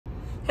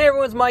Hey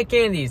everyone, it's Mike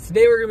Andes.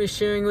 Today we're going to be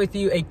sharing with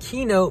you a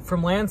keynote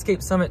from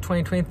Landscape Summit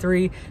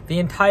 2023, the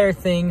entire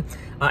thing.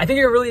 I think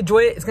you're going to really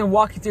enjoy it. It's going to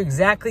walk you through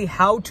exactly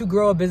how to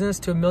grow a business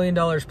to $1 million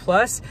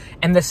plus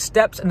and the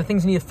steps and the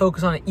things you need to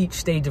focus on at each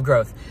stage of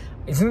growth.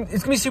 It's going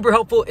to be super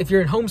helpful if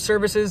you're in home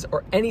services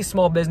or any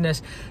small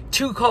business.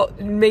 Two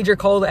major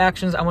call to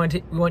actions we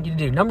want you to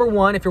do. Number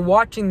one, if you're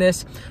watching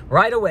this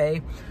right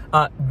away,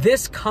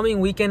 this coming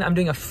weekend, I'm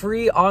doing a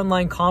free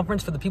online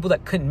conference for the people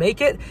that couldn't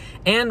make it,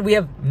 and we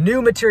have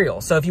new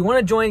material. So if you want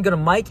to join, go to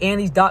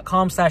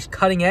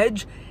mikeandes.com/cutting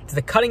edge. It's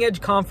the Cutting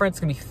Edge Conference.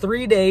 It's going to be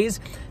 3 days,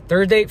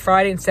 Thursday,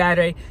 Friday, and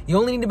Saturday. You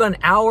only need about an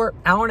hour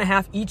and a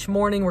half each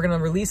morning. We're going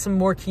to release some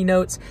more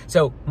keynotes.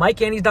 So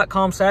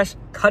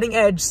mikeandes.com/cutting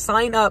edge,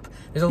 sign up.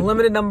 There's a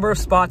limited number of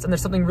spots, and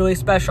there's something really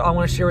special I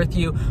want to share with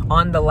you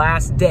on the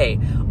last day.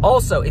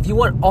 Also, if you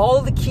want all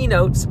of the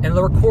keynotes and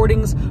the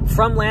recordings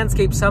from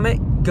Landscape Summit,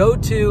 go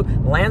to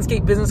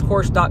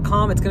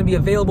landscapebusinesscourse.com. It's going to be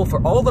available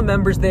for all the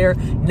members there,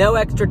 no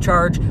extra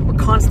charge. We're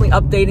constantly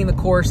updating the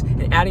course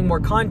and adding more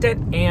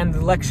content, and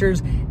the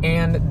lectures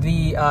and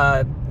the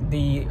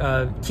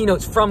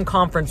keynotes from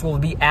conference will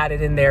be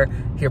added in there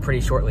here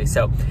pretty shortly.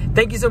 So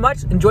thank you so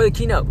much. Enjoy the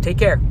keynote. Take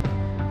care.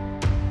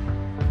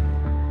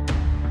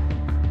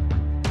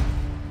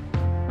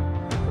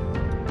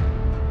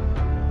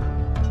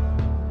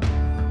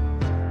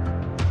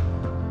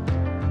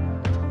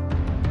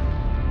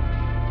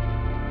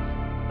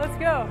 Let's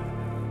go.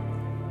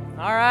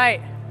 All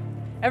right.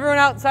 Everyone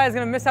outside is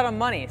going to miss out on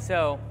money,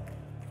 so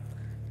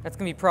that's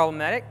going to be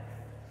problematic.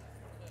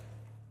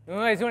 You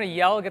guys want to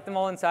yell, get them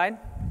all inside?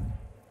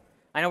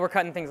 I know we're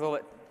cutting things a little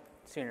bit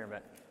sooner,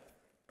 but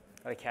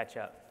got to catch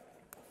up.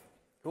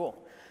 Cool.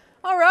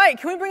 All right.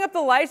 Can we bring up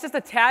the lights just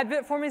a tad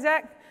bit for me,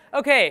 Zach?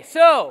 Okay,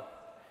 so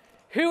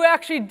who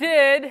actually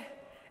did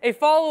a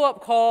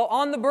follow-up call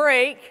on the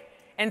break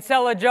and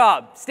sell a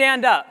job?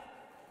 Stand up.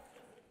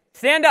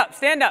 Stand up,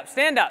 stand up,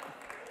 stand up.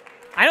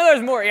 I know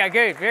there's more. Yeah,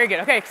 good. Very good.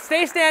 Okay,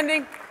 stay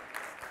standing.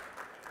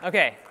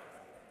 Okay.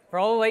 For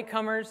all the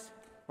latecomers,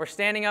 we're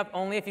standing up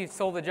only if you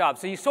sold the job.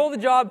 So you sold the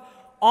job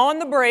on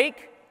the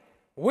break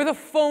with a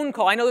phone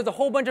call. I know there's a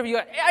whole bunch of you.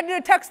 I did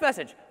a text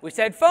message. We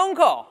said phone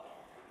call.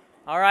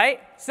 All right.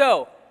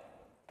 So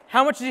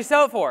how much did you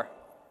sell it for?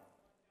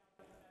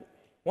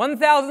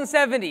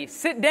 $1,070.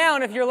 Sit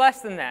down if you're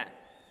less than that.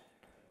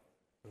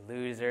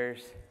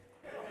 Losers.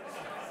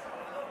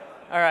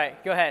 All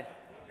right. Go ahead.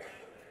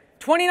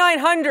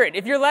 $2,900.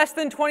 If you're less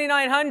than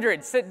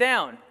 $2,900, sit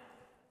down.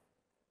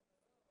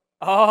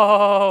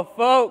 Oh,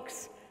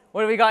 folks,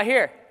 what do we got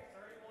here?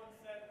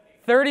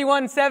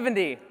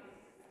 $3,170.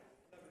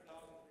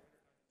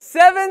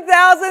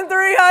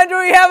 $7,300.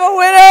 We have a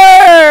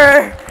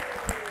winner.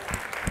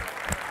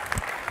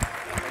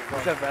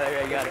 What's up,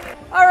 brother? You got it.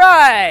 All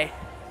right.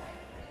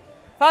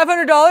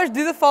 $500.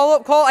 Do the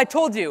follow-up call. I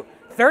told you,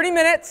 30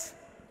 minutes,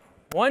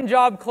 one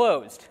job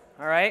closed.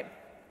 All right.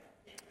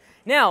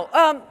 Now,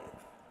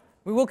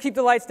 we will keep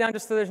the lights down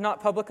just so there's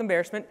not public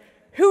embarrassment.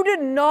 Who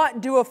did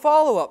not do a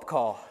follow-up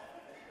call?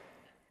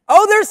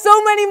 Oh, there's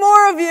so many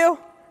more of you.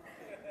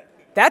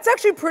 That's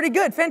actually pretty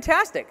good.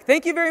 Fantastic.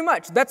 Thank you very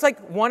much. That's like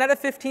 1 out of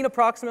 15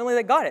 approximately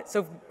that got it.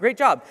 So great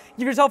job.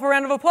 Give yourself a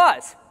round of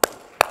applause.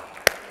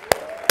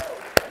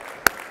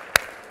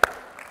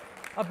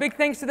 A big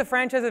thanks to the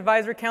Franchise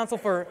Advisory Council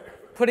for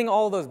putting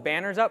all those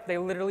banners up. They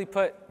literally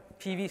put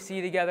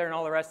PVC together and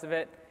all the rest of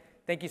it.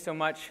 Thank you so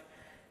much.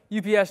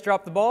 UPS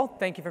dropped the ball.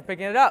 Thank you for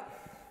picking it up.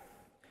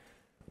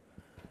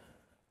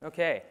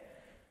 Okay,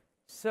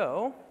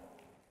 so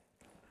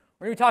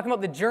we're going to be talking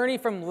about the journey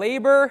from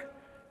labor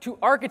to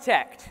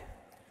architect.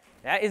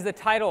 That is the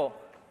title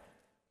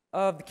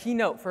of the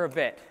keynote for a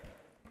bit.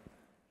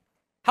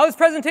 How this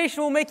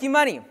presentation will make you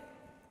money. I'm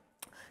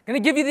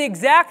going to give you the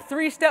exact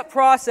 3-step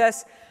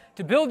process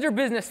to build your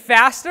business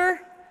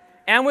faster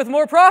and with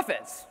more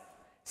profits.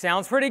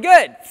 Sounds pretty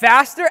good.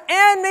 Faster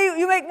and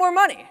you make more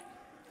money.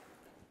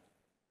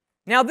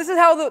 Now, this is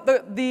how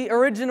the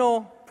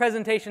original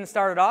presentation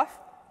started off.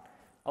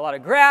 A lot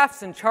of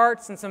graphs and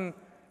charts and some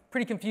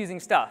pretty confusing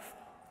stuff.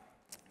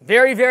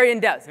 Very, very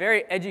in-depth,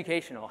 very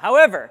educational.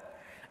 However,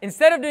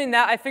 instead of doing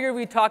that, I figured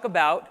we'd talk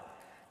about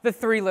the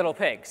 3 little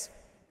pigs.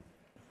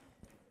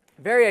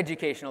 Very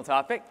educational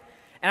topic.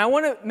 And I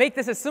want to make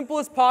this as simple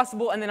as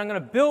possible, and then I'm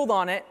going to build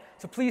on it.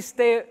 So please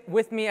stay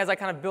with me as I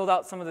kind of build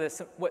out some of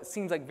this, what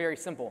seems like very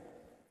simple.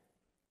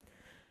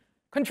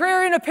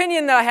 Contrarian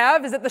opinion that I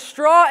have is that the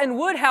straw and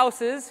wood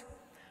houses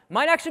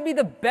might actually be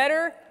the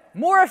better,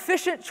 more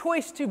efficient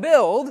choice to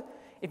build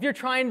if you're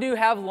trying to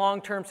have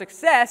long-term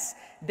success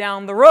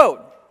down the road.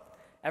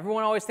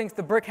 Everyone always thinks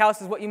the brick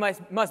house is what you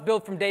must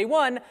build from day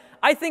one.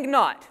 I think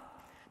not.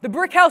 The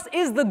brick house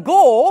is the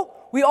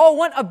goal. We all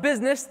want a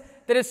business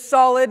that is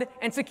solid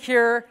and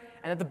secure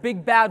and that the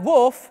big bad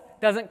wolf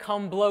doesn't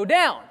come blow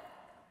down.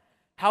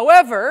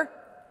 However,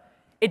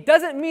 it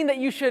doesn't mean that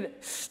you should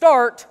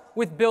start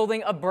with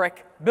building a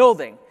brick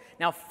building.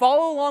 Now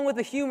follow along with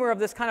the humor of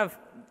this kind of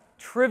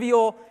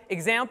trivial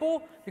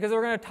example because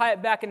we're going to tie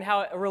it back into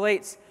how it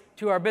relates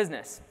to our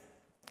business.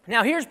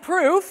 Now here's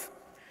proof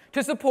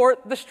to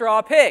support the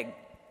straw pig.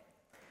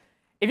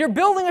 If you're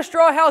building a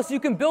straw house, you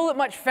can build it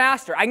much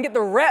faster. I can get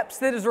the reps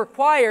that is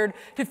required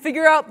to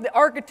figure out the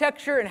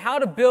architecture and how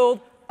to build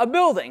a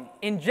building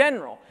in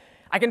general.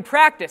 I can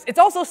practice. It's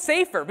also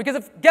safer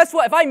because guess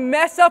what? If I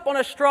mess up on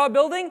a straw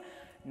building,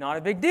 not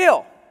a big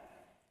deal.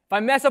 If I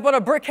mess up on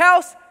a brick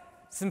house,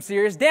 some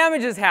serious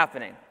damage is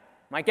happening.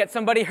 Might get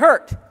somebody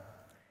hurt.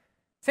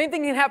 Same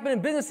thing can happen in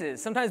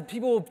businesses. Sometimes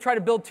people will try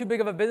to build too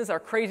big of a business or a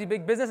crazy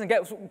big business,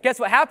 and guess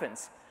what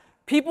happens?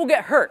 People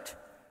get hurt.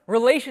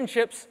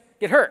 Relationships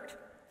get hurt.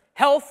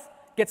 Health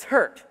gets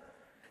hurt.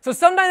 So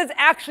sometimes it's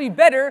actually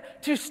better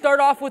to start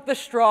off with the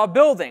straw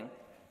building.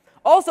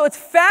 Also, it's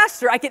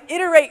faster. I can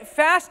iterate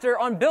faster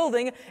on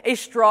building a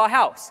straw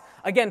house.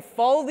 Again,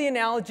 follow the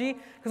analogy,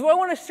 because what I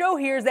want to show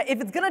here is that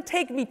if it's going to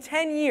take me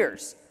 10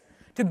 years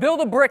to build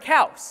a brick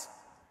house,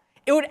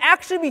 it would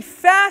actually be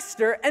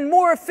faster and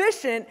more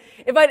efficient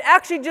if I'd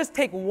actually just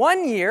take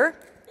 1 year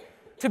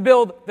to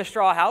build the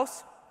straw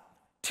house,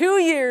 2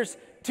 years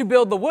to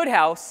build the wood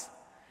house,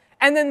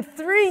 and then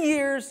 3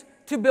 years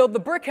to build the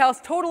brick house,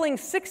 totaling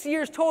 6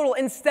 years total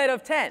instead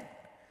of 10.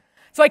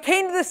 So I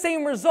came to the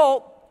same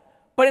result,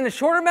 but in a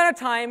shorter amount of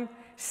time,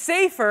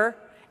 safer,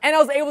 and I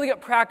was able to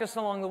get practice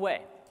along the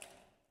way.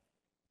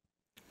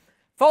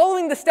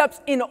 Following the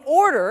steps in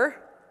order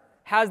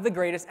has the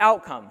greatest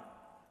outcome.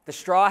 The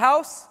straw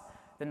house,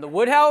 then the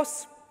wood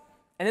house,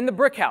 and then the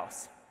brick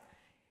house.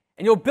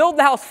 And you'll build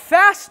the house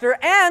faster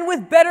and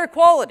with better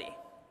quality.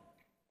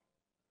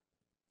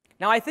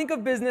 Now, I think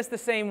of business the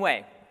same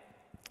way.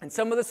 And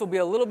some of this will be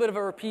a little bit of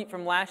a repeat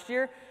from last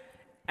year,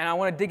 and I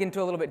want to dig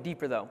into a little bit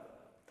deeper, though.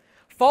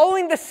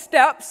 Following the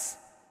steps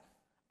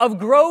of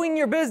growing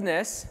your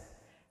business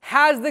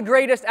has the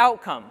greatest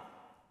outcome.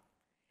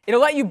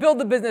 It'll let you build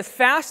the business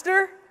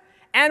faster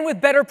and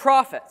with better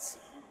profits.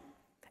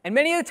 And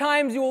many of the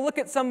times you will look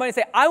at somebody and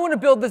say, I want to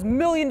build this $1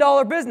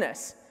 million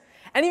business.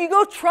 And if you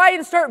go try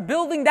and start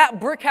building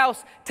that brick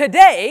house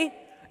today,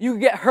 you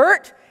could get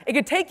hurt, it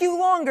could take you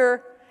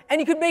longer, and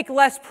you could make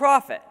less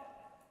profit.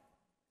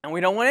 And we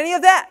don't want any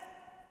of that.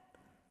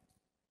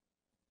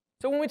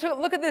 So when we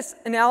look at this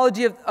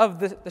analogy of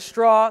the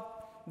straw,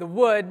 the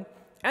wood,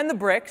 and the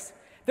bricks,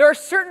 there are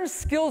certain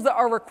skills that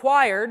are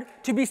required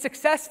to be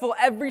successful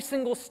every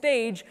single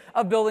stage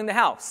of building the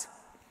house.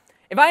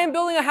 If I am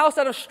building a house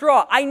out of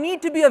straw, I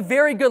need to be a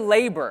very good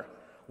laborer.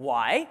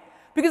 Why?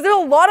 Because there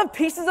are a lot of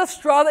pieces of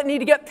straw that need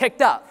to get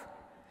picked up.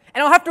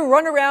 And I'll have to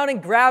run around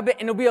and grab it,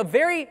 and it'll be a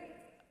very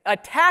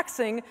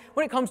taxing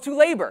when it comes to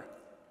labor.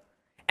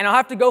 And I'll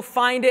have to go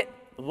find it.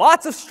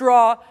 Lots of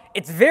straw,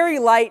 it's very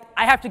light,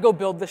 I have to go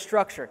build the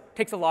structure. It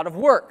takes a lot of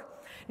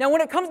work. Now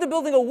when it comes to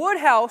building a wood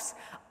house,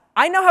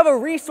 I now have a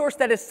resource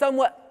that is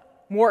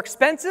somewhat more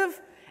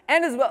expensive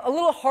and is a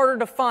little harder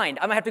to find.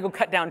 I'm going to have to go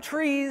cut down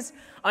trees,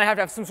 I'm going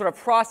to have some sort of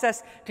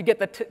process to get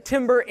the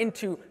timber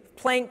into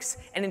planks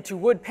and into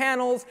wood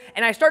panels,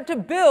 and I start to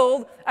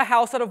build a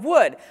house out of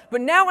wood.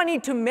 But now I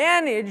need to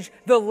manage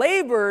the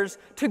laborers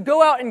to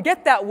go out and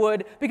get that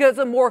wood because it's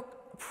a more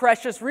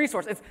precious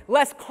resource. It's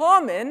less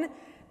common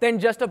than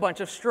just a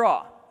bunch of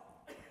straw.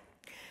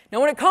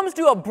 Now when it comes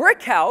to a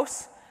brick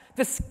house,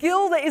 the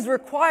skill that is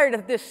required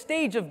at this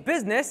stage of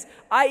business,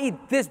 i.e.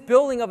 this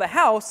building of a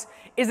house,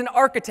 is an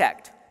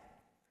architect.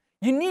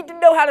 You need to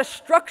know how to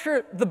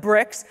structure the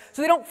bricks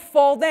so they don't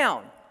fall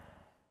down.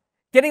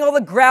 Getting all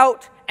the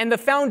grout and the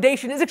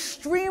foundation is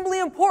extremely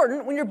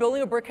important when you're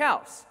building a brick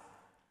house.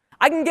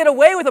 I can get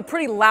away with a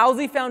pretty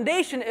lousy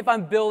foundation if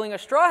I'm building a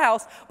straw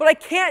house, but I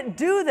can't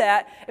do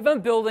that if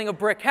I'm building a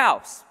brick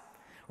house.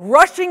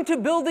 Rushing to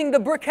building the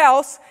brick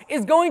house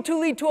is going to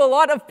lead to a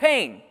lot of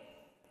pain.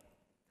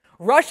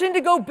 Rushing to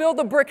go build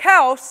a brick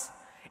house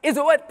is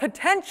what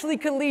potentially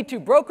could lead to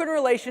broken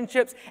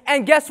relationships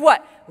and guess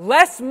what?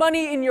 Less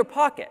money in your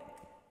pocket.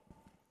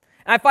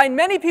 And I find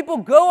many people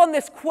go on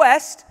this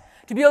quest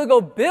to be able to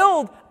go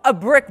build a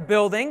brick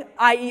building,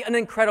 i.e. an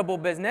incredible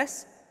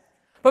business,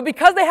 but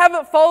because they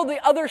haven't followed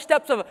the other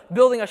steps of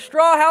building a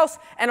straw house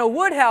and a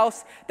wood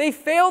house, they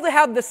fail to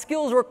have the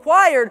skills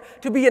required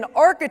to be an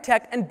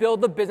architect and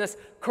build the business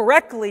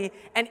correctly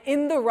and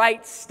in the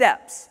right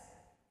steps.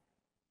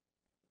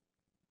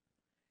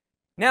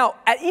 Now,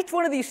 at each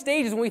one of these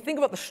stages, when we think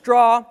about the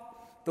straw,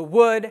 the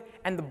wood,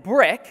 and the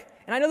brick,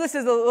 and I know this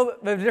is a little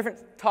bit of a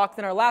different talk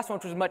than our last one,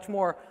 which was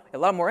a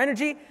lot more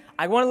energy.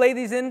 I want to lay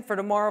these in for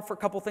tomorrow for a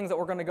couple things that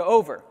we're going to go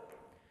over.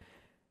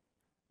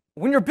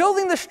 When you're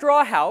building the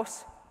straw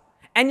house,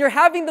 and you're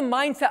having the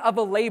mindset of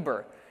a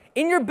laborer.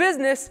 In your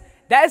business,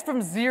 that is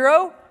from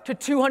 $0 to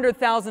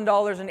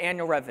 $200,000 in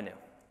annual revenue.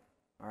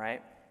 All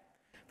right?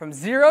 From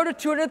 $0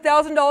 to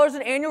 $200,000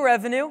 in annual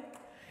revenue,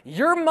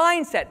 your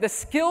mindset, the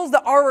skills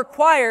that are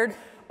required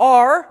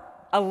are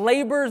a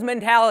laborer's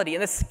mentality.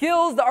 And the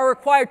skills that are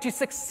required to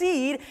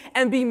succeed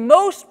and be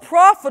most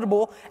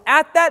profitable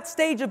at that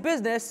stage of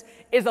business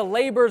is a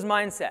laborer's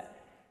mindset.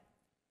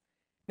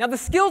 Now, the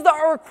skills that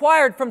are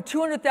required from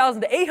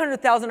 $200,000 to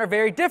 $800,000 are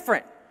very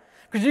different.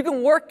 Because you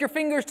can work your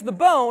fingers to the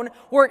bone,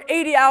 work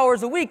 80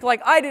 hours a week like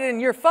I did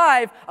in year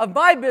 5 of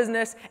my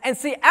business and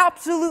see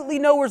absolutely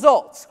no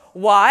results.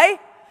 Why?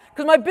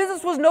 Because my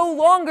business was no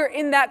longer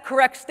in that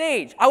correct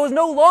stage. I was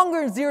no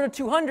longer in 0 to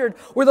 200,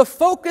 where the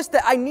focus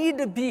that I needed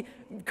to be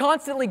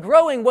constantly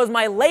growing was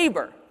my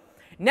labor.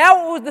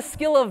 Now it was the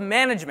skill of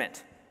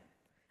management.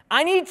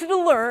 I needed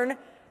to learn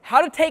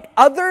how to take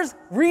others'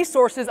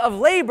 resources of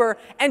labor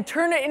and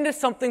turn it into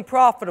something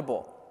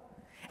profitable.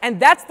 And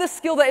that's the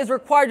skill that is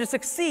required to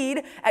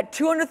succeed at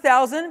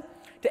 $200,000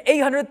 to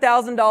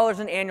 $800,000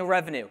 in annual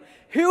revenue.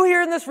 Who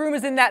here in this room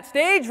is in that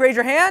stage? Raise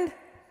your hand.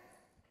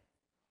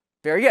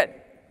 Very good.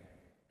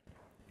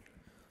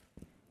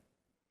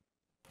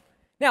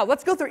 Now,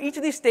 let's go through each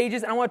of these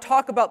stages, and I want to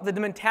talk about the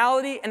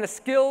mentality and the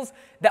skills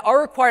that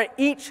are required at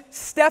each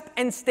step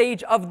and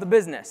stage of the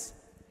business.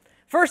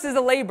 First is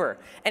the labor.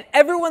 And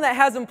everyone that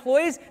has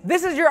employees,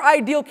 this is your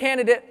ideal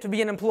candidate to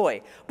be an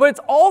employee. But it's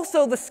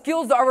also the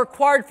skills that are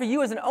required for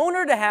you as an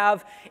owner to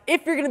have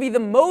if you're going to be the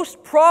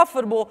most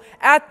profitable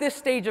at this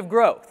stage of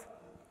growth.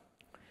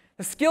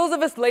 The skills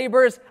of this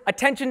labor is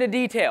attention to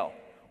detail,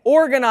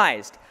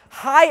 organized,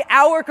 high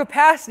hour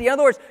capacity. In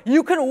other words,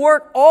 you can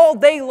work all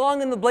day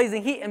long in the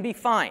blazing heat and be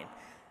fine.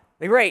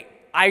 Great.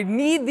 I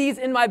need these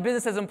in my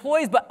business as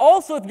employees, but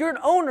also if you're an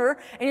owner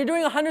and you're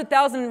doing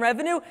 $100,000 in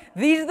revenue,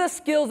 these are the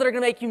skills that are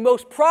going to make you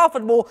most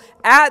profitable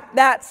at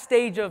that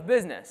stage of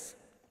business.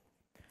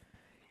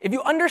 If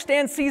you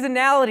understand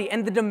seasonality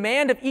and the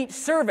demand of each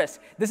service,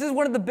 this is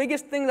one of the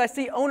biggest things I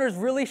see owners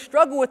really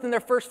struggle with in their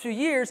first few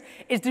years,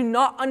 is do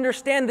not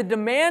understand the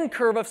demand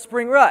curve of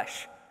spring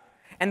rush.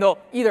 And they'll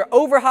either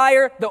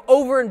overhire, they'll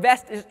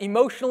overinvest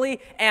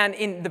emotionally and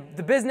in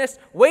the business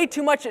way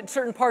too much at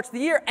certain parts of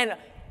the year, and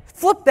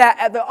flip that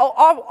at the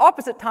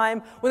opposite time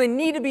when they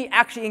need to be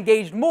actually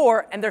engaged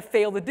more and they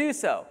fail to do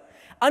so.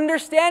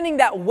 Understanding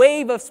that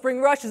wave of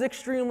spring rush is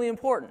extremely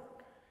important.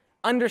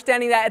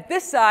 Understanding that at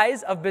this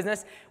size of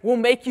business will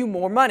make you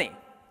more money.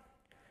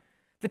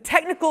 The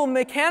technical and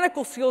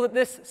mechanical skills at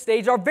this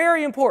stage are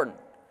very important.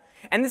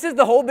 And this is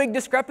the whole big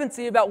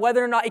discrepancy about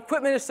whether or not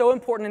equipment is so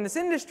important in this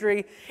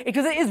industry,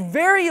 because it is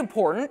very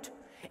important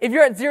if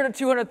you're at 0 to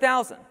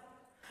 200,000.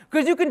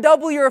 Because you can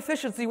double your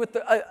efficiency with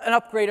an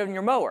upgrade on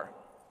your mower.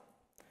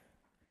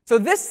 So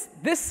this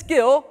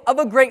skill of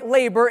a great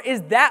labor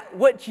is that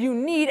what you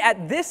need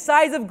at this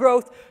size of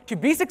growth to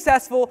be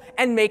successful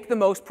and make the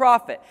most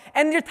profit.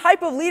 And the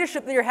type of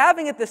leadership that you're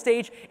having at this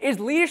stage is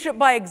leadership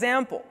by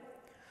example.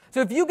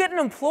 So if you get an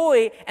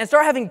employee and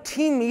start having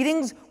team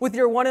meetings with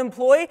your one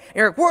employee, and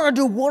you're like, we're going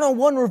to do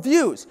one-on-one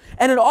reviews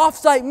and an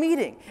off-site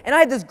meeting, and I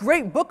had this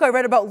great book I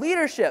read about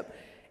leadership,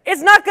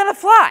 it's not going to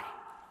fly.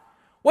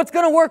 What's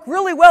going to work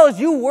really well is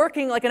you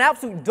working like an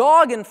absolute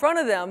dog in front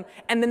of them,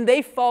 and then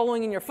they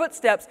following in your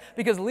footsteps,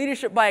 because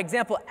leadership by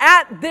example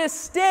at this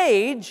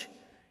stage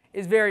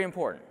is very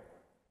important.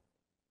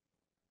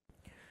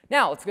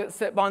 Now, let's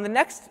get on the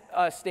next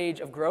stage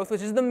of growth,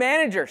 which is the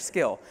manager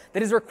skill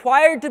that is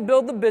required to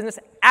build the business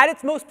at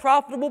its most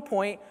profitable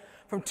point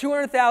from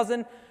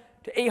 $200,000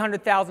 to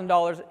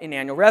 $800,000 in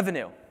annual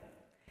revenue.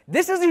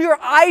 This is your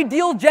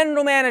ideal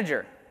general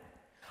manager,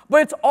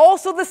 but it's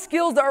also the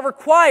skills that are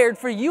required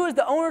for you as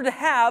the owner to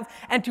have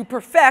and to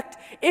perfect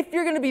if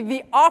you're going to be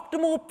the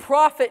optimal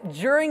profit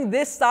during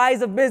this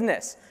size of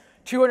business,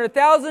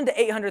 $200,000 to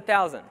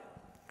 $800,000.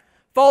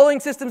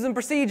 Following systems and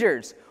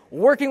procedures,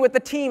 working with the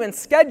team and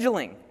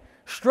scheduling,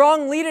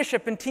 strong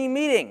leadership in team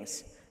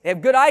meetings. They have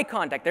good eye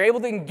contact. They're able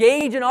to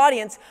engage an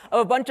audience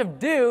of a bunch of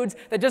dudes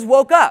that just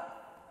woke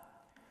up.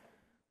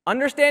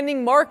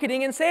 Understanding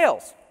marketing and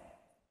sales.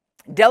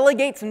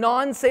 Delegates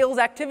non-sales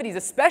activities,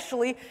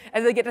 especially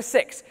as they get to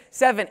 6,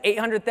 7,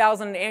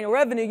 800,000 in annual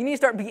revenue. You need to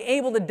start being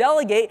able to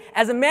delegate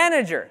as a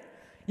manager.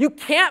 You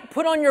can't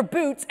put on your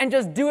boots and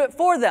just do it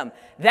for them.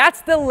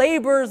 That's the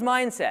laborer's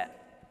mindset.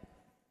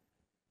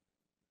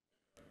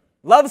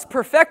 Loves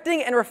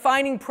perfecting and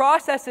refining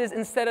processes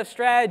instead of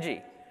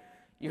strategy.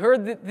 You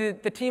heard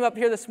the team up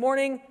here this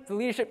morning, the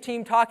leadership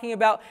team, talking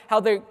about how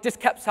they just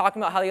kept talking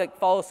about how they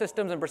follow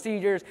systems and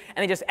procedures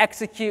and they just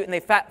execute and they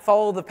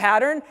follow the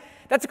pattern.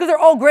 That's because they're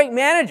all great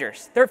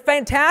managers. They're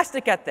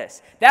fantastic at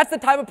this. That's the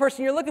type of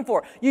person you're looking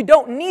for. You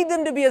don't need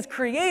them to be as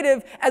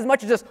creative as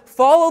much as just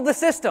follow the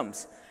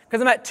systems. Because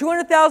I'm at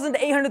 $200,000 to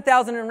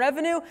 $800,000 in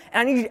revenue, and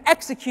I need you to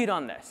execute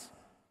on this.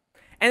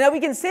 And that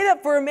we can say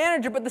that for a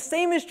manager, but the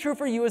same is true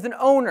for you as an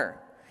owner.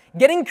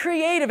 Getting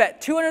creative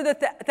at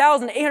 $200,000,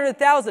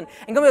 $800,000, and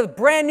coming up with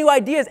brand new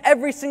ideas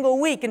every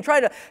single week and try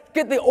to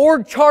get the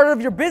org chart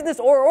of your business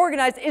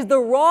organized is the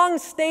wrong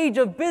stage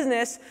of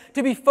business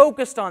to be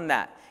focused on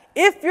that,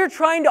 if you're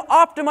trying to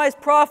optimize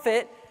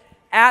profit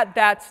at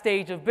that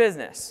stage of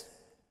business.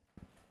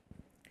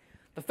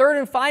 The third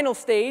and final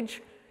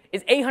stage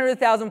is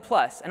 800,000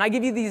 plus. And I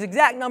give you these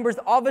exact numbers.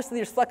 Obviously,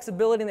 there's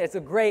flexibility and it's a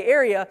gray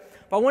area,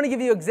 but I want to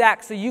give you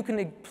exact so you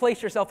can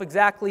place yourself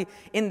exactly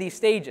in these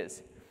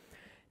stages.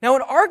 Now,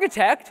 an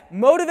architect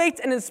motivates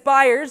and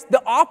inspires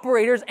the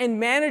operators and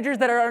managers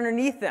that are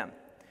underneath them.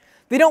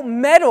 They don't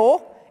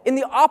meddle in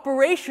the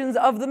operations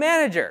of the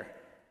manager.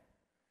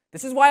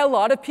 This is why a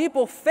lot of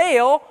people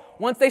fail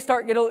once they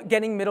start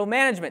getting middle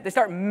management. They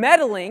start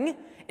meddling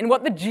in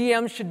what the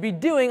GM should be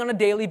doing on a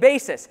daily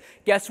basis.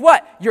 Guess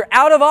what? You're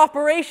out of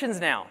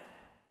operations now.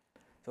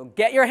 So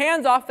get your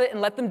hands off it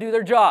and let them do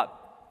their job.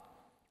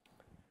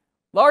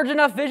 Large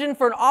enough vision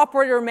for an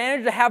operator or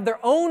manager to have their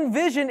own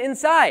vision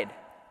inside.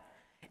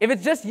 If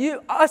it's just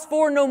you, us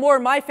four, no more,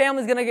 my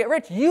family's going to get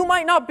rich, you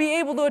might not be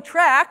able to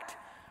attract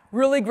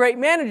really great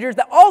managers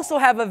that also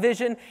have a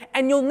vision,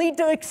 and you'll need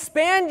to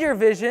expand your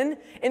vision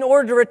in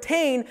order to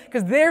retain,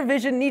 because their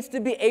vision needs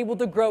to be able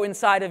to grow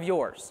inside of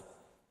yours.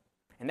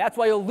 And that's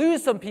why you'll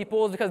lose some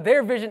people, is because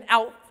their vision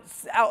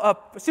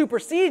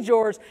supersedes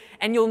yours,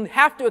 and you'll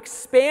have to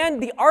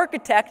expand the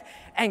architect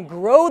and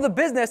grow the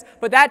business,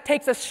 but that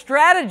takes a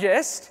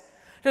strategist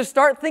to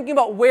start thinking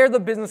about where the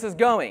business is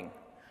going.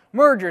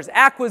 Mergers,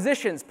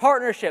 acquisitions,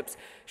 partnerships,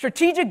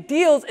 strategic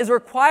deals is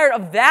required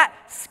of that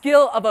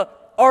skill of an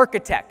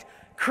architect.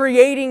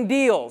 Creating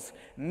deals,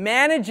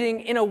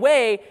 managing in a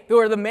way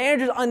where the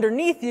managers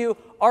underneath you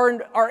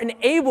are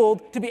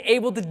enabled to be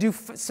able to do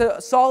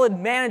solid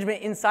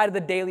management inside of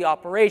the daily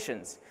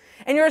operations.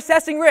 And you're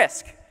assessing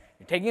risk.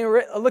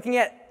 You're looking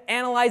at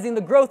analyzing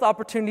the growth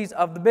opportunities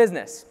of the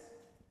business.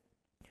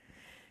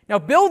 Now,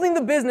 building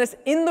the business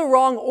in the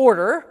wrong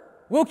order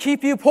will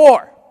keep you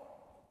poor.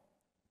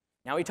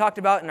 Now, we talked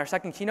about in our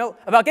second keynote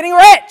about getting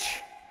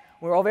rich.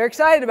 We're all very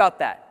excited about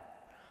that.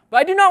 But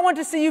I do not want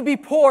to see you be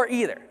poor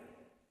either.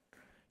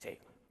 See,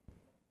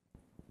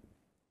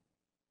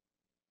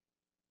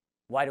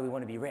 why do we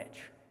want to be rich?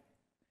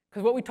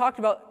 Because what we talked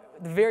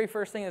about, the very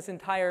first thing this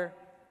entire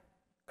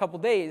couple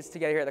days to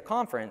get here at the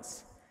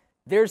conference,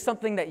 there's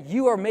something that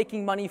you are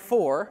making money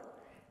for,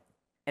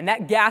 and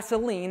that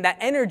gasoline, that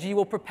energy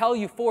will propel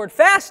you forward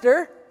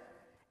faster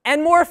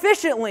and more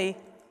efficiently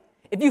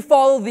if you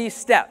follow these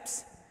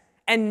steps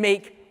and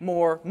make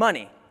more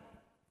money.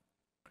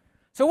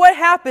 So what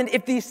happened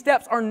if these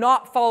steps are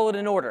not followed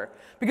in order?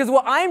 Because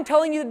what I'm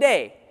telling you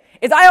today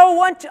is I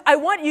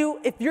want you,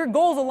 if your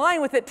goals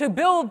align with it, to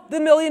build the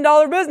 $1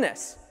 million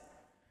business.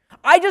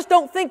 I just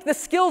don't think the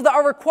skills that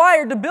are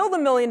required to build a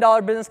 $1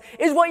 million business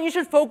is what you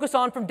should focus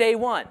on from day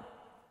one.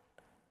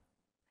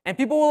 And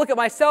people will look at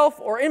myself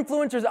or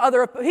influencers,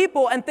 other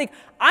people, and think,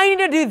 I need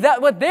to do that,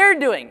 what they're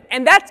doing.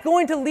 And that's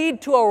going to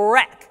lead to a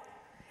wreck.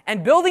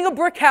 And building a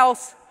brick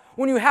house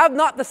when you have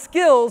not the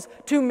skills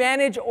to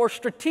manage or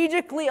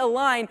strategically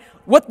align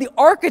what the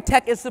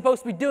architect is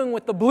supposed to be doing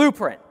with the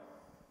blueprint.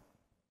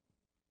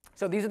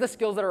 So these are the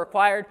skills that are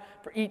required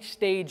for each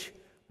stage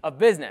of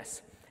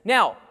business.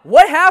 Now,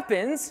 what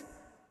happens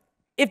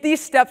if these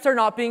steps are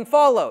not being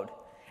followed?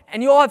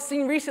 And you all have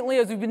seen recently,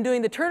 as we've been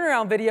doing the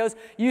turnaround videos,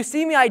 you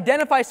see me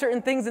identify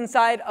certain things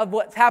inside of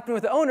what's happening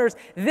with the owners.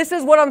 This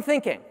is what I'm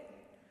thinking.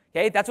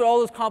 Okay, that's what all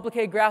those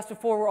complicated graphs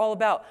before were all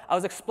about. I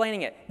was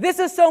explaining it. This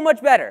is so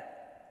much better.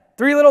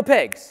 3 little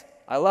pigs.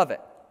 I love it.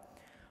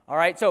 All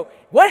right, so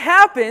what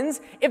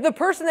happens if the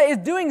person that is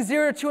doing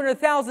 $0 to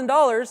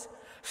 $200,000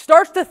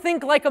 starts to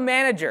think like a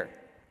manager?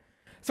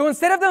 So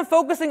instead of them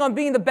focusing on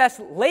being the best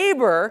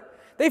laborer,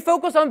 they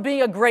focus on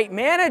being a great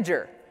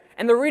manager.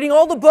 And they're reading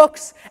all the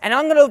books, and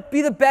I'm going to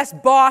be the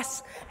best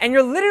boss, and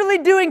you're literally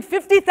doing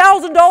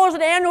 $50,000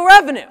 in annual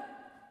revenue.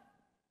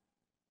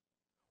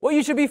 What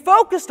you should be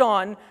focused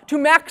on to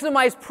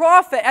maximize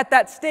profit at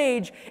that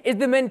stage is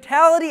the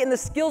mentality and the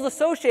skills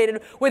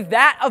associated with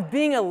that of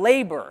being a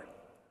laborer.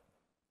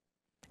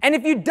 And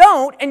if you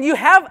don't, and you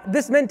have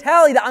this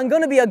mentality that I'm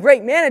going to be a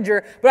great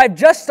manager, but I've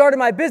just started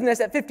my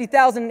business at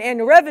 $50,000 in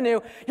annual revenue,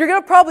 you're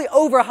going to probably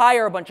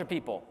overhire a bunch of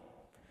people.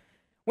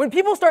 When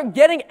people start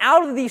getting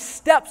out of these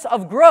steps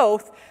of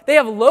growth, they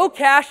have low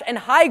cash and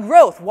high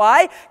growth.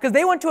 Why? Because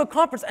they went to a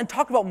conference and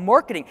talked about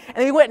marketing, and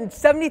they went in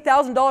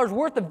 $70,000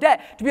 worth of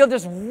debt to be able to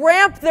just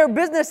ramp their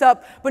business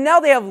up, but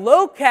now they have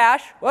low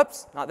cash,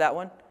 whoops, not that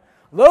one,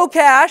 low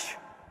cash,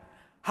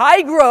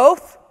 high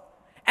growth,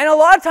 and a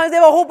lot of times they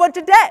have a whole bunch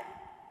of debt.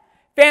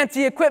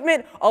 Fancy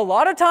equipment, a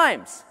lot of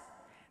times.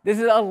 This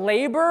is a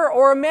laborer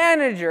or a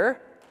manager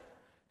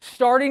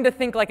starting to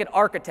think like an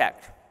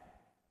architect.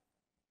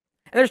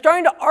 And they're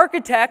starting to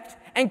architect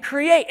and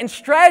create and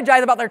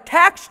strategize about their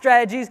tax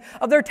strategies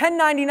of their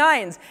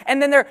 1099s.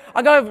 And then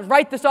I got to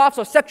write this off,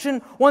 so section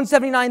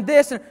 179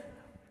 this. And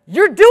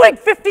you're doing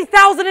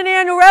 $50,000 in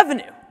annual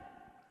revenue.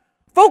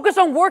 Focus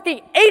on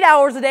working 8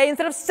 hours a day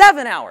instead of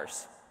 7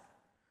 hours.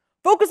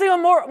 Focusing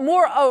on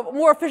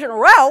more efficient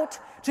route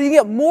so you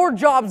get more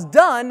jobs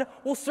done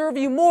will serve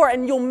you more,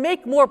 and you'll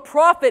make more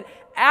profit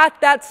at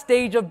that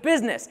stage of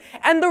business.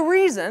 And the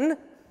reason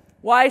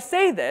why I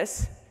say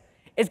this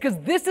is because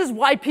this is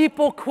why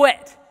people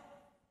quit.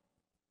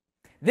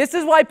 This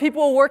is why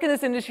people work in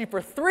this industry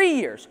for 3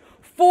 years,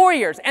 4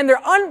 years, and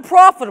they're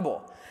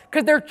unprofitable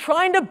because they're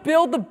trying to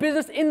build the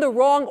business in the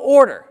wrong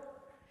order,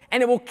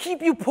 and it will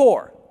keep you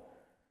poor.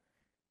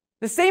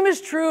 The same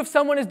is true if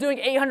someone is doing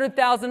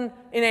 $800,000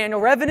 in annual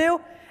revenue,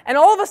 and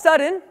all of a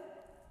sudden,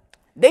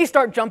 they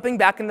start jumping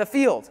back in the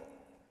field.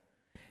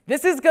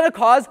 This is going to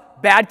cause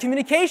bad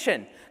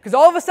communication because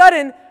all of a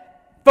sudden,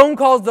 phone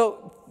calls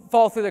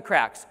fall through the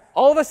cracks.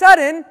 All of a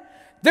sudden,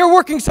 They're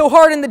working so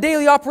hard in the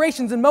daily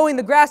operations and mowing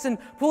the grass and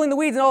pulling the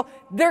weeds and all.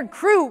 Their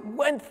crew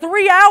went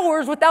 3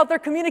 hours without their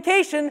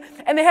communication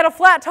and they had a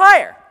flat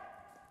tire.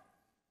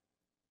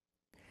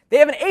 They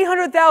have an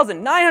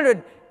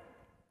 $800,000,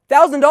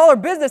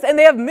 $900,000 business and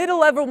they have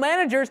middle-level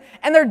managers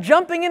and they're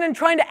jumping in and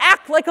trying to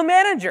act like a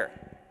manager.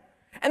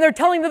 And they're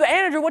telling the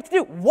manager what to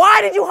do.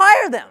 Why did you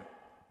hire them?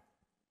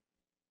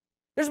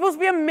 They're supposed to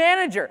be a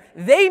manager.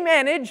 They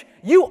manage,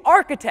 you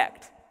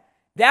architect.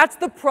 That's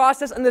the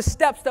process and the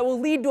steps that will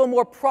lead to a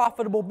more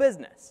profitable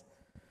business.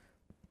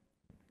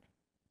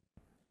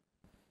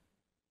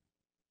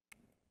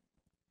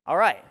 All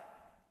right.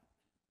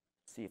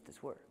 Let's see if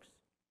this works.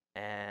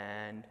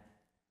 And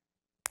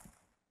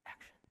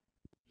action.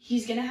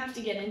 He's going to have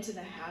to get into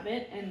the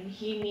habit, and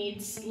he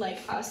needs, like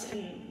us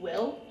and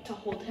Will, to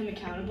hold him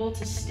accountable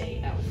to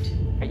stay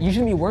out. You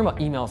shouldn't be worrying about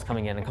emails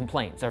coming in and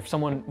complaints, or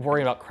someone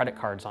worrying about credit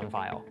cards on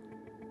file.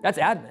 That's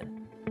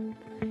admin.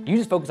 You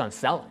just focus on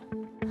selling.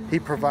 He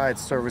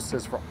provides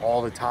services for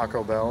all the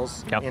Taco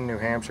Bells in New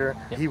Hampshire.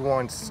 He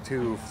wants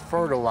to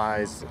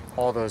fertilize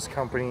all those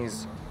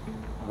companies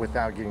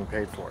without getting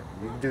paid for it.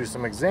 You can do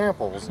some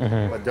examples,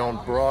 but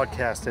don't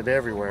broadcast it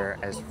everywhere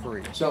as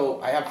free. So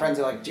I have friends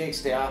that are like, Jake,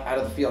 stay out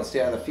of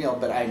the field,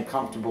 but I'm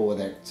comfortable with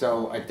it.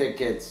 So I think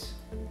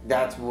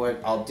that's what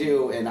I'll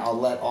do, and I'll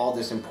let all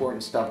this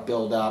important stuff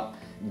build up.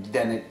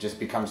 Then it just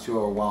becomes too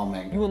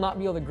overwhelming. You will not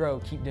be able to grow,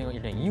 keep doing what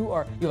you're doing. You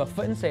have a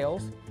foot in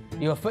sales,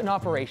 you have a foot in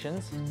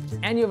operations,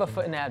 and you have a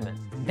foot in admin.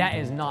 That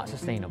is not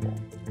sustainable.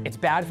 It's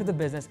bad for the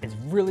business. It's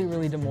really,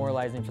 really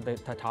demoralizing for the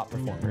top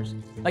performers.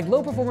 Like,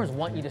 low performers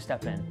want you to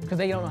step in because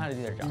they don't know how to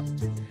do their job.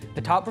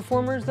 The top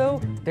performers, though,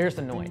 they're just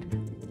annoyed.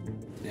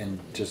 And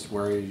just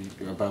worry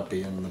about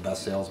being the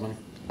best salesman?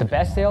 The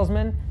best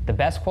salesman, the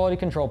best quality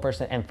control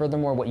person, and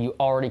furthermore, what you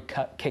already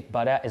kick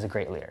butt at is a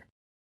great leader.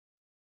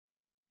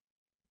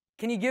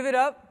 Can you give it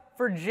up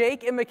for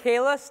Jake and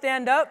Michaela?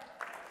 Stand up.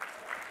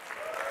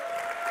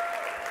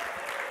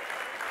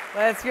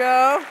 Let's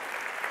go.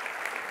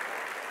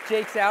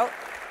 Jake's out.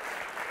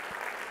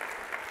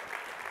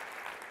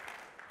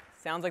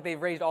 Sounds like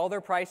they've raised all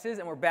their prices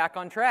and we're back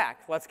on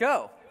track. Let's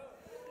go.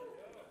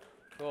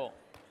 Cool.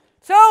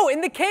 So,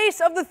 in the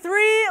case of the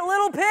 3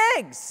 little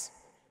pigs,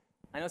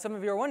 I know some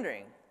of you are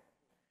wondering,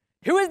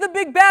 who is the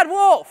big bad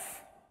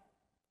wolf?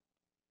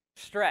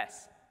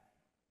 Stress.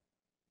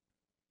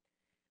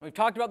 We've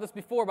talked about this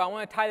before, but I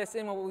want to tie this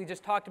in with what we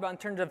just talked about in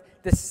terms of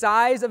the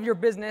size of your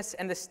business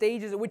and the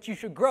stages at which you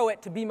should grow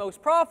it to be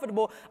most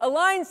profitable,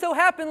 aligns so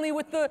happily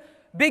with the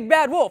big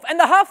bad wolf and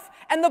the huff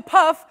and the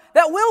puff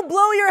that will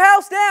blow your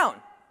house down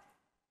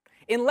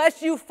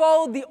unless you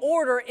follow the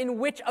order in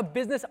which a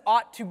business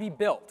ought to be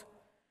built.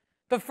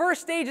 The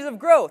first stages of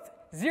growth,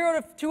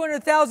 0 to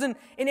 200,000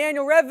 in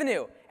annual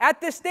revenue.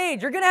 At this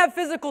stage, you're going to have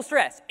physical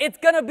stress. It's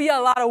going to be a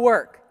lot of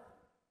work.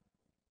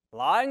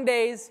 Long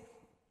days,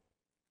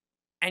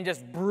 and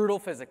just brutal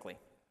physically.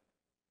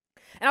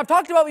 And I've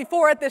talked about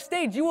before, at this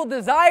stage, you will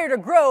desire to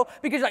grow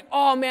because you're like,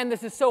 oh man,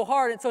 this is so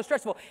hard, it's so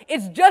stressful.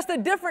 It's just a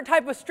different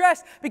type of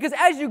stress because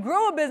as you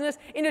grow a business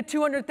into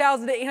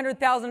 200,000 to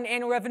 800,000 in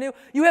annual revenue,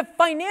 you have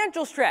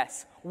financial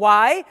stress.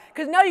 Why?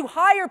 Because now you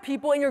hire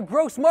people and your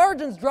gross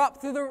margins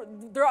drop through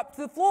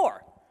the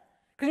floor.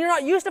 Because you're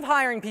not used to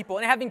hiring people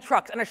and having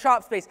trucks and a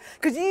shop space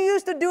because you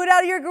used to do it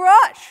out of your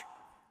garage.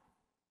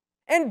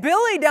 And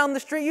Billy down the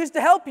street used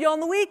to help you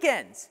on the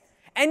weekends.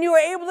 And you were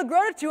able to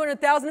grow to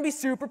 200,000 and be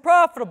super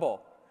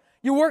profitable.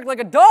 You worked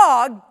like a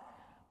dog,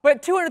 but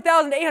at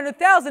 200,000 to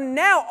 800,000,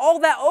 now all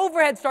that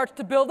overhead starts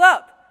to build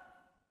up.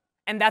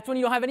 And that's when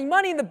you don't have any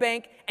money in the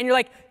bank, and you're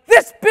like,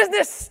 this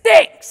business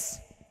stinks!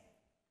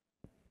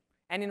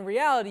 And in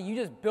reality, you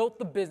just built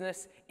the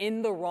business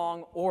in the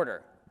wrong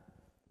order.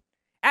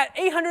 At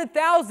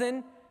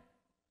 800,000,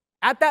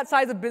 at that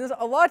size of business,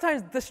 a lot of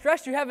times the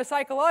stress you have is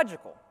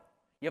psychological.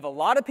 You have a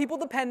lot of people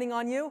depending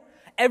on you.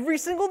 Every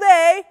single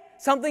day,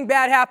 something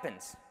bad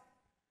happens.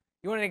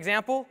 You want an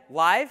example?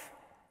 Live.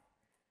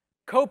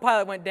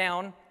 Copilot went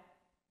down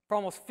for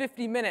almost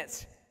 50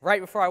 minutes right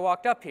before I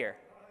walked up here.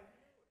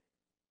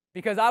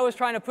 Because I was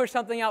trying to push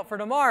something out for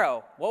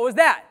tomorrow. What was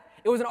that?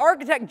 It was an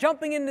architect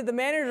jumping into the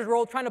manager's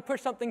role trying to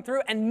push something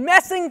through and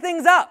messing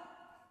things up.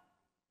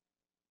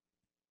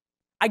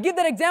 I give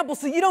that example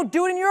so you don't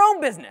do it in your own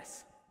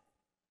business.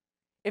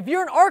 If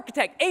you're an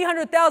architect,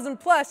 800,000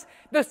 plus,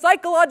 the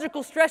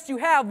psychological stress you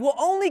have will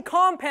only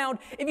compound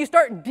if you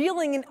start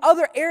dealing in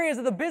other areas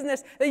of the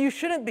business that you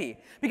shouldn't be.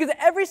 Because at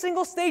every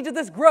single stage of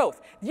this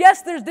growth,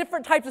 yes, there's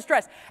different types of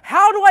stress.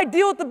 How do I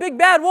deal with the big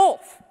bad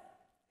wolf?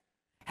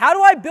 How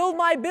do I build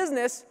my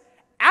business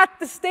at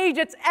the stage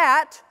it's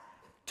at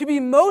to be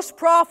most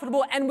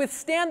profitable and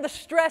withstand the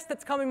stress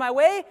that's coming my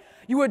way?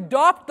 You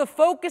adopt the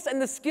focus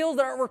and the skills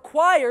that are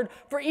required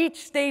for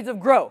each stage of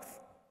growth.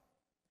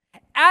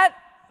 At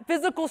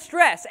physical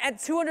stress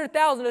at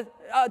 200,000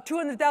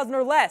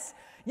 or less,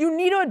 you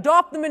need to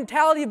adopt the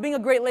mentality of being a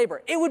great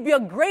laborer. It would be a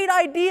great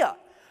idea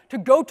to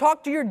go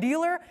talk to your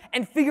dealer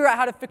and figure out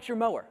how to fix your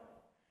mower.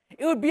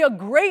 It would be a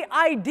great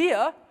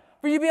idea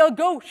for you to be able to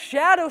go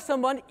shadow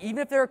someone, even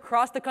if they're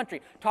across the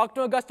country. Talk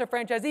to an Augusta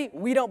franchisee.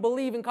 We don't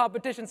believe in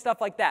competition,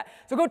 stuff like that.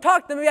 So go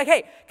talk to them and be like,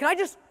 hey, can I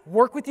just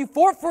work with you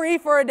for free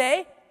for a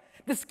day?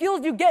 The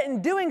skills you get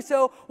in doing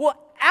so will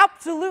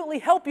absolutely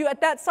help you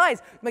at that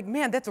size. I'm like,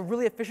 man, that's a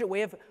really efficient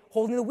way of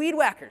holding the weed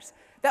whackers.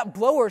 That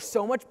blower is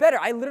so much better.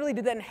 I literally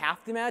did that in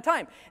half the amount of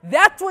time.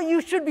 That's what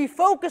you should be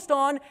focused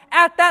on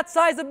at that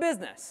size of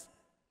business.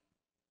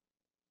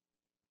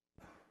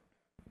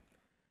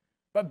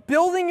 But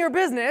building your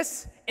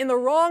business in the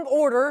wrong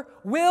order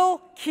will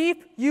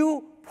keep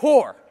you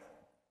poor.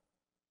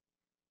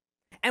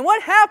 And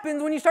what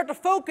happens when you start to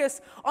focus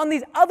on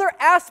these other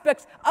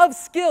aspects of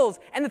skills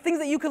and the things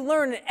that you can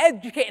learn and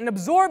educate and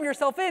absorb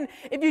yourself in,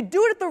 if you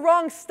do it at the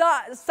wrong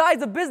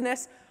size of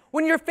business,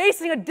 when you're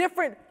facing a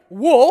different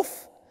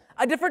wolf,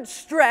 a different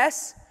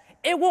stress,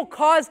 it will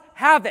cause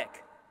havoc.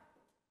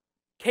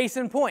 Case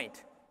in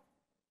point.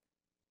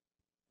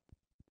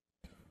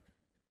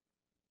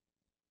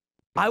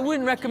 I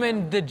wouldn't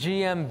recommend the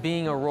GM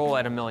being a role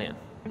at $1 million,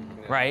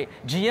 right?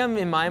 GM,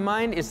 in my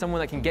mind, is someone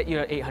that can get you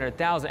at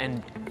 800,000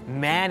 and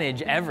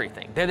manage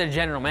everything. They're the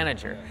general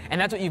manager, and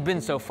that's what you've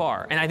been so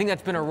far. And I think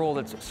that's been a role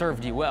that's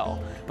served you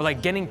well. But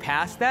like getting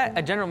past that,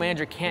 a general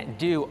manager can't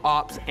do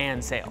ops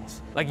and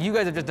sales. Like you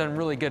guys have just done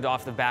really good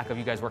off the back of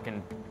you guys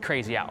working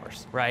crazy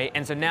hours, right?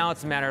 And so now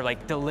it's a matter of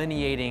like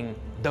delineating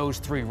those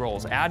three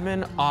roles: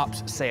 admin,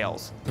 ops,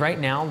 sales. Right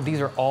now,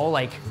 these are all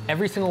like,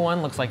 every single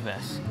one looks like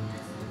this.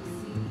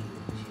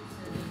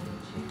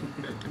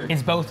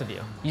 It's both of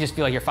you. You just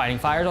feel like you're fighting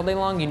fires all day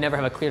long. You never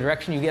have a clear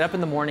direction. You get up in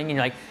the morning and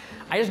you're like,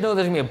 I just know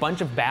there's gonna be a bunch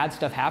of bad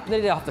stuff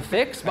happening that I'll have to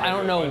fix, but I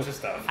don't know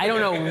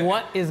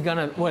what it's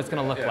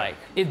gonna look like.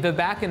 The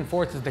back and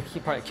forth is the key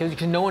part that kills you,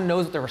 because no one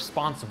knows what they're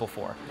responsible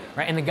for,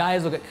 right? And the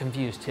guys will get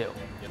confused too.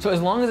 So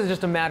as long as it's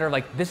just a matter of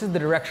like, this is the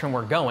direction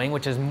we're going,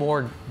 which is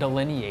more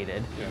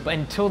delineated, but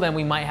until then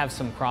we might have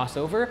some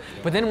crossover.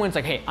 But then when it's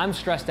like, hey, I'm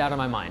stressed out of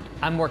my mind,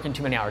 I'm working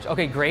too many hours.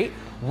 Okay, great.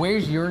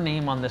 Where's your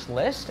name on this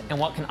list and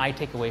what can I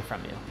take away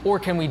from you? Or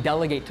can we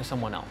delegate to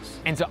someone else?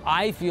 And so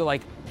I feel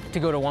like to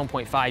go to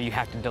 1.5, you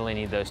have to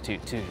delineate those two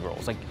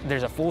roles. Like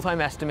there's a full-time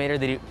estimator,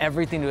 they do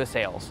everything to do with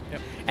sales.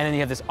 And then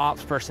you have this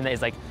ops person that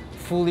is like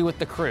fully with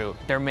the crew.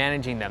 They're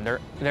managing them, they're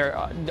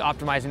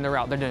optimizing the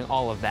route, they're doing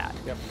all of that.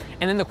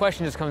 And then the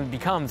question just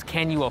becomes,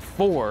 can you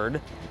afford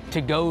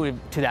to go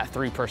to that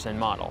 3-person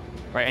model,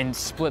 right? And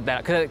split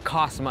that, because it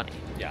costs money.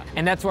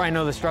 And that's where I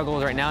know the struggle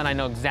is right now, and I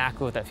know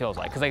exactly what that feels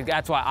like, because like,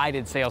 that's why I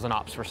did sales and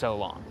ops for so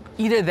long.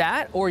 Either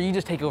that, or you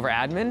just take over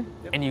admin,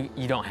 and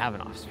you don't have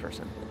an ops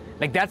person.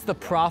 Like that's the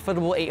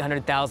profitable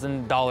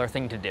 $800,000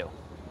 thing to do.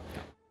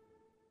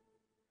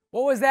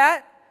 What was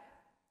that?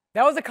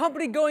 That was a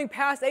company going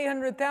past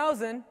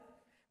 800,000,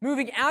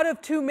 moving out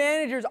of 2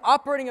 managers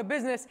operating a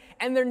business,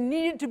 and there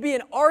needed to be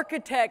an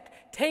architect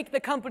take the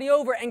company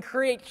over and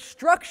create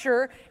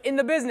structure in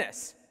the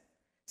business.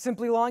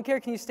 Simply Lawn Care,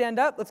 can you stand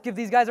up? Let's give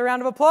these guys a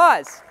round of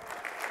applause.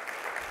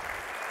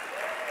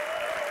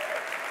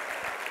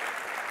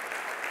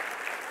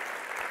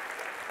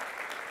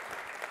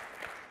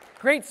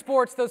 Great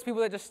sports, those people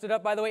that just stood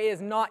up, by the way. It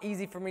is not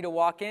easy for me to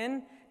walk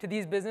in to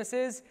these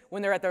businesses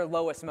when they're at their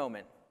lowest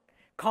moment.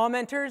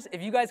 Commenters,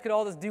 if you guys could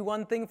all just do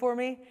one thing for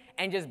me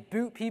and just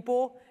boot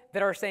people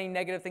that are saying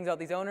negative things about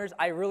these owners,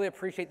 I really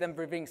appreciate them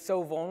for being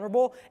so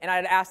vulnerable, and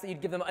I'd ask that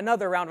you'd give them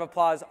another round of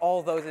applause,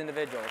 all those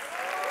individuals.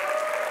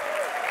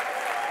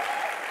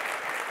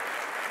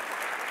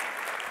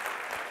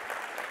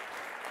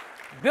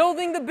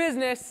 Building the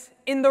business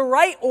in the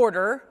right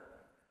order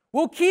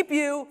will keep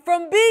you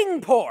from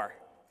being poor.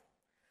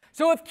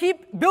 So if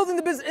building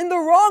the business in the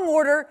wrong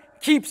order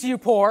keeps you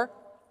poor,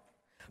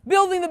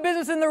 building the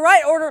business in the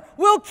right order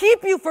will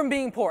keep you from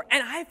being poor.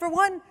 And I, for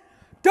one,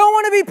 don't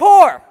want to be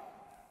poor.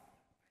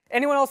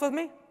 Anyone else with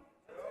me?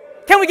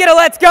 Can we get a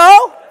let's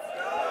go?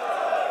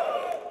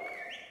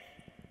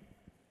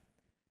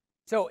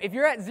 So if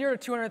you're at 0 to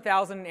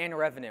 200,000 in annual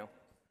revenue,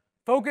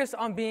 focus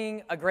on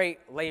being a great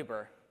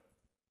laborer.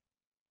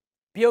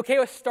 Be okay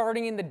with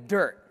starting in the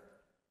dirt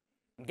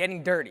and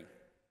getting dirty.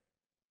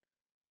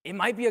 It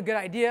might be a good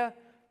idea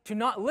to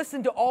not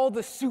listen to all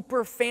the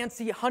super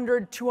fancy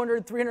 $100,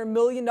 $200, $300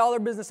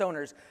 million business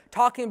owners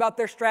talking about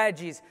their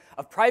strategies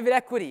of private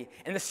equity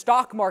and the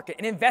stock market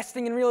and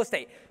investing in real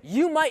estate.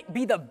 You might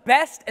be the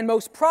best and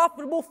most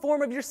profitable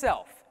form of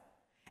yourself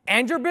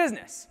and your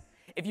business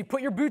if you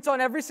put your boots on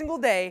every single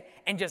day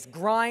and just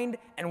grind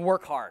and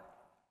work hard.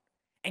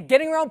 And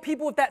getting around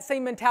people with that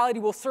same mentality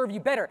will serve you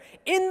better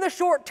in the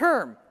short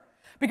term,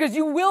 because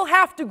you will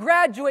have to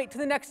graduate to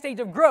the next stage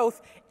of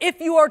growth if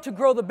you are to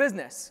grow the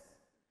business.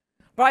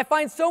 But I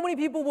find so many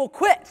people will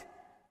quit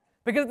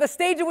because at the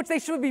stage at which they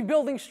should be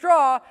building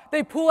straw,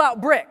 they pull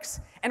out bricks,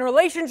 and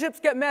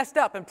relationships get messed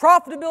up, and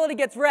profitability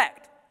gets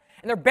wrecked,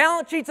 and their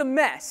balance sheet's a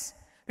mess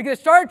because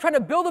they started trying to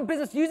build a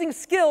business using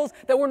skills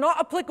that were not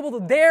applicable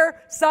to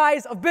their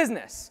size of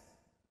business.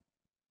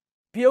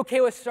 Be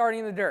okay with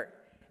starting in the dirt.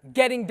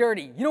 Getting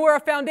dirty. You know where our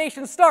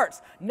foundation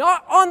starts?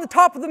 Not on the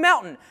top of the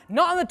mountain,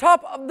 not on the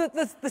top of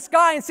the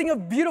sky and seeing a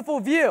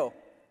beautiful view.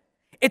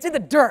 It's in the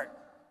dirt.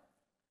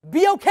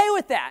 Be okay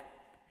with that.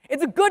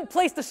 It's a good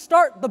place to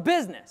start the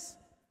business.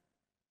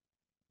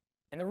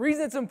 And the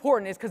reason it's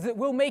important is because it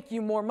will make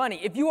you more money.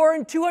 If you are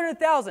in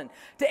 $200,000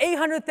 to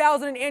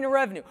 $800,000 in annual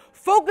revenue,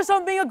 focus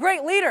on being a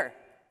great leader.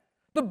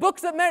 The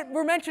books that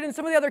were mentioned in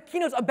some of the other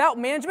keynotes about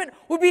management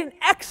would be an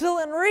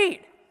excellent read.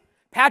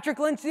 Patrick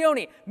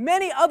Lencioni,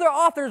 many other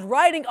authors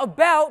writing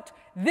about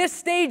this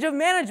stage of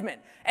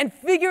management and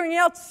figuring it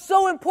out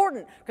so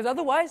important, because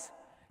otherwise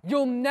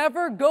you'll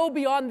never go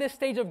beyond this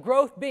stage of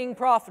growth being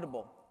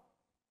profitable.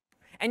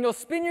 And you'll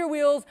spin your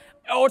wheels.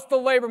 Oh, it's the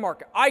labor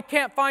market. I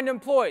can't find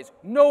employees.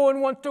 No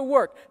one wants to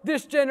work.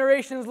 This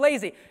generation is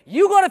lazy.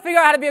 You got to figure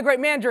out how to be a great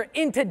manager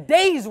in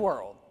today's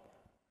world,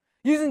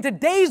 using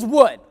today's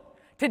wood,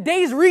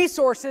 today's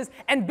resources,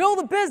 and build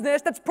a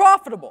business that's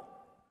profitable.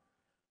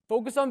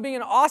 Focus on being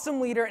an awesome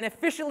leader and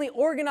efficiently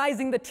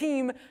organizing the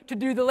team to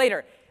do the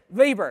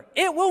labor.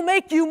 It will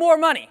make you more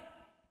money.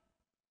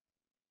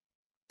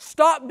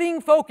 Stop being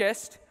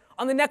focused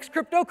on the next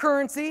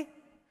cryptocurrency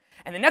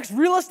and the next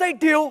real estate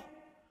deal.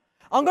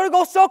 I'm going to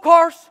go sell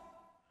cars.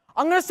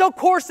 I'm going to sell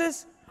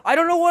courses. I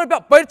don't know what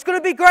about, but it's going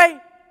to be great. I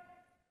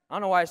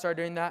don't know why I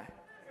started doing that.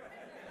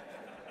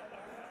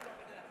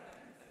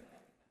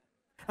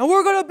 And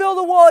we're going to build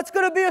a wall. It's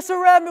going to be a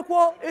ceramic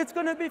wall. It's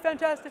going to be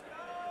fantastic.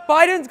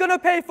 Biden's going to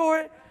pay for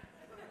it.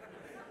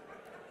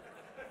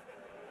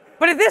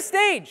 But at this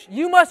stage,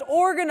 you must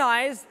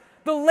organize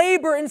the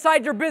labor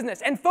inside your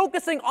business, and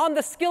focusing on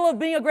the skill of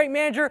being a great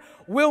manager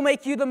will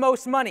make you the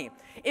most money.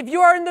 If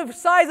you are in the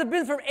size of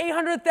business from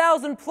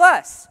 800,000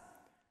 plus,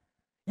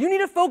 you need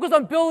to focus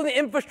on building the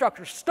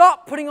infrastructure.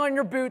 Stop putting on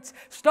your boots.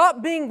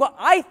 Stop being what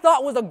I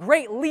thought was a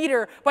great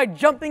leader by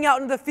jumping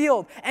out into the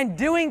field and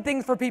doing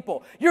things for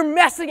people. You're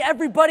messing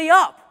everybody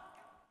up.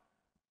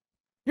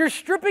 You're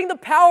stripping the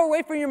power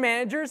away from your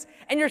managers,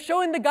 and you're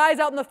showing the guys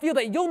out in the field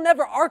that you'll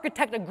never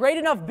architect a great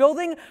enough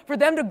building for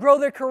them to grow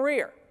their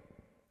career.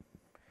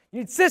 You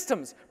need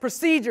systems,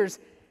 procedures,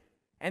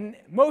 and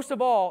most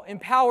of all,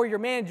 empower your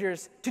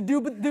managers to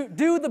do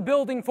the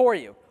building for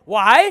you.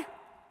 Why?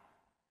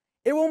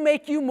 It will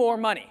make you more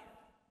money.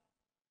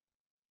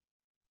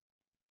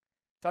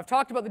 So I've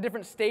talked about the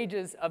different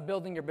stages of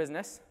building your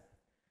business.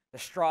 The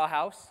straw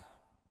house,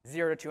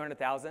 0 to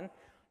 200,000.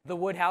 The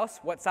wood house,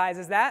 what size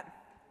is that?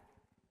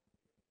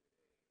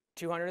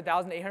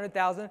 200,000,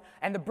 800,000,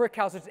 and the brick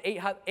house is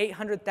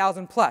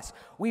 800,000 plus.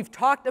 We've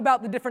talked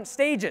about the different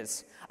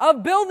stages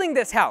of building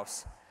this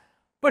house.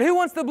 But who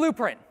wants the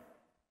blueprint?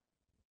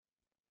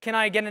 Can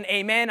I get an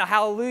amen, a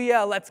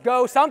hallelujah, a let's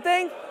go,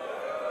 something?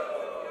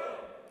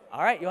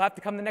 All right, you'll have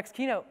to come to the next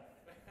keynote.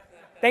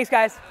 Thanks,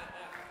 guys.